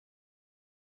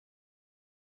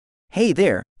Hey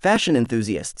there, fashion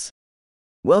enthusiasts!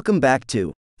 Welcome back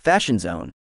to Fashion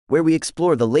Zone, where we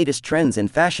explore the latest trends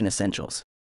and fashion essentials.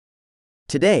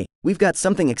 Today, we've got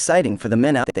something exciting for the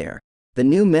men out there: the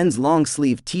new men's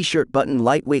long-sleeve t-shirt button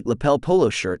lightweight lapel polo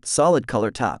shirt solid color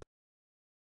top.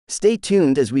 Stay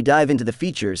tuned as we dive into the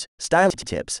features, style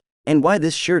tips, and why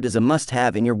this shirt is a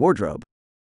must-have in your wardrobe.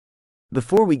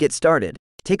 Before we get started,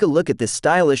 take a look at this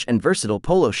stylish and versatile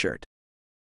polo shirt.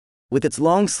 With its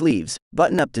long sleeves,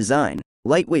 button-up design,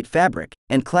 lightweight fabric,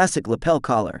 and classic lapel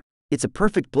collar, it's a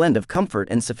perfect blend of comfort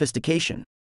and sophistication.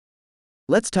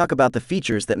 Let's talk about the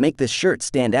features that make this shirt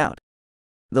stand out.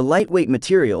 The lightweight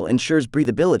material ensures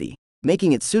breathability,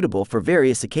 making it suitable for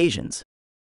various occasions.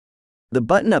 The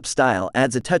button-up style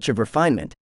adds a touch of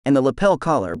refinement, and the lapel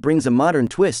collar brings a modern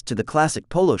twist to the classic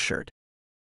polo shirt.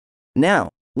 Now,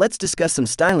 let's discuss some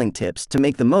styling tips to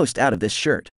make the most out of this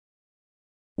shirt.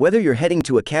 Whether you're heading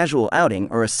to a casual outing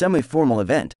or a semi-formal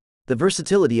event, the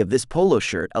versatility of this polo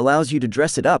shirt allows you to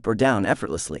dress it up or down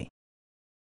effortlessly.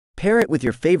 Pair it with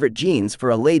your favorite jeans for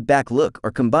a laid-back look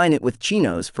or combine it with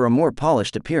chinos for a more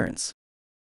polished appearance.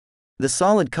 The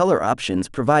solid color options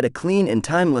provide a clean and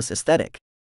timeless aesthetic.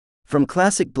 From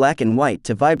classic black and white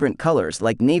to vibrant colors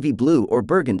like navy blue or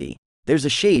burgundy, there's a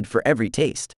shade for every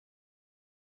taste.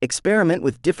 Experiment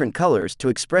with different colors to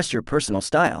express your personal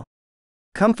style.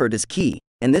 Comfort is key,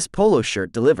 and this polo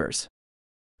shirt delivers.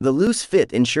 The loose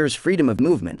fit ensures freedom of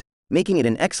movement, making it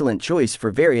an excellent choice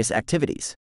for various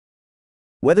activities.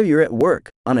 Whether you're at work,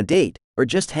 on a date, or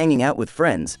just hanging out with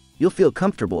friends, you'll feel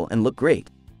comfortable and look great.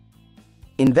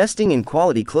 Investing in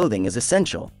quality clothing is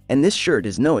essential, and this shirt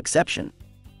is no exception.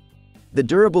 The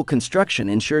durable construction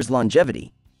ensures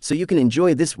longevity, so you can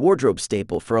enjoy this wardrobe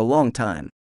staple for a long time.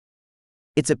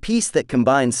 It's a piece that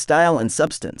combines style and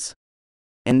substance.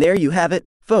 And there you have it,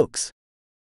 folks.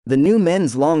 The new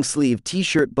men's long-sleeve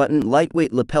t-shirt button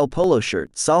lightweight lapel polo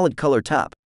shirt solid color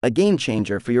top, a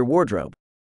game-changer for your wardrobe.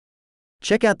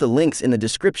 Check out the links in the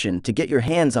description to get your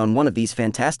hands on one of these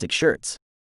fantastic shirts.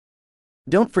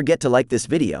 Don't forget to like this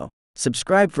video,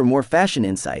 subscribe for more fashion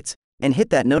insights, and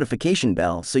hit that notification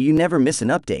bell so you never miss an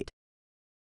update.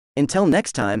 Until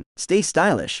next time, stay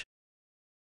stylish.